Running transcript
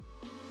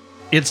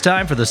It's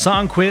time for the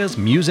Song Quiz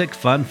Music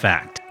Fun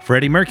Fact.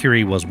 Freddie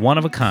Mercury was one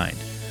of a kind,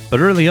 but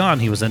early on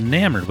he was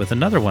enamored with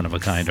another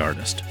one-of-a-kind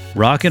artist,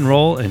 rock and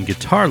roll and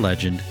guitar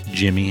legend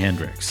Jimi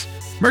Hendrix.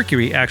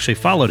 Mercury actually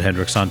followed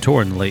Hendrix on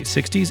tour in the late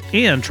 60s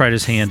and tried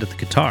his hand at the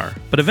guitar,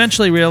 but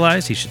eventually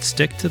realized he should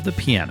stick to the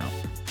piano,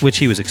 which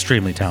he was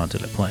extremely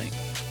talented at playing.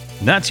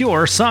 That's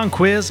your Song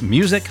Quiz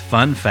Music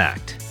Fun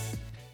Fact.